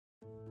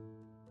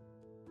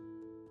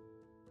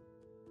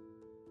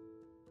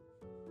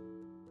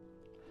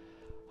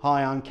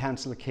Hi, I'm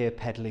Councillor Keir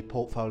Pedley,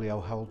 portfolio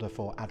holder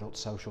for adult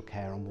social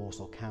care on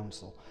Walsall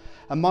Council,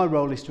 and my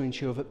role is to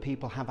ensure that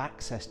people have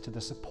access to the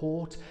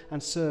support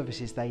and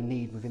services they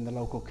need within the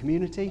local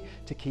community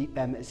to keep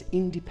them as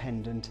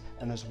independent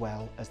and as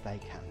well as they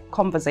can.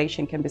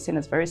 Conversation can be seen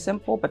as very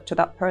simple, but to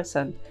that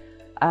person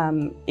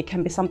it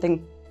can be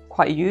something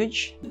quite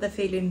huge. The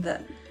feeling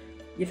that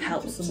you've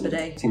helped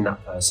somebody. In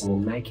that person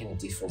and making a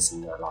difference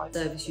in their life.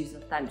 Service user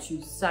thanks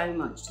you so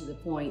much to the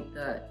point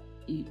that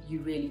you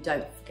really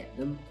don't forget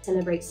them.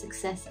 Celebrate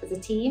success as a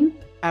team.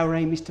 Our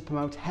aim is to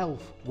promote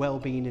health,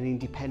 well-being and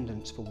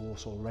independence for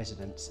Walsall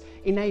residents,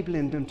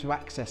 enabling them to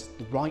access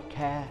the right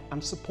care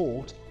and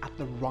support at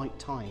the right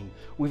time,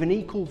 with an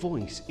equal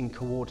voice in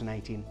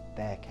coordinating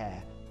their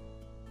care.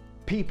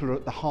 People are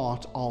at the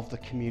heart of the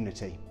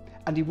community,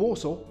 and in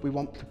Walsall we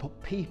want to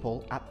put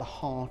people at the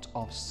heart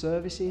of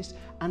services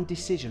and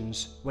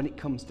decisions when it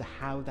comes to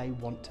how they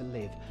want to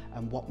live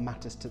and what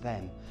matters to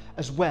them,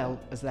 as well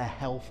as their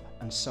health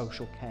and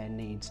social care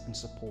needs and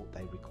support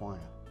they require.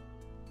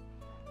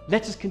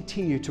 Let us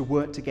continue to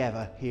work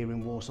together here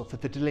in Walsall for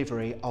the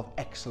delivery of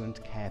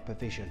excellent care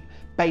provision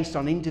based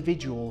on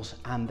individuals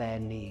and their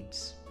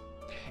needs,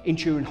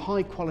 ensuring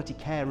high quality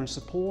care and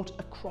support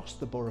across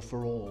the borough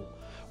for all,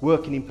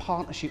 working in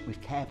partnership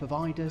with care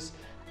providers,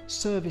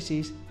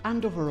 services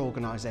and other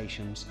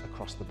organisations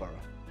across the borough.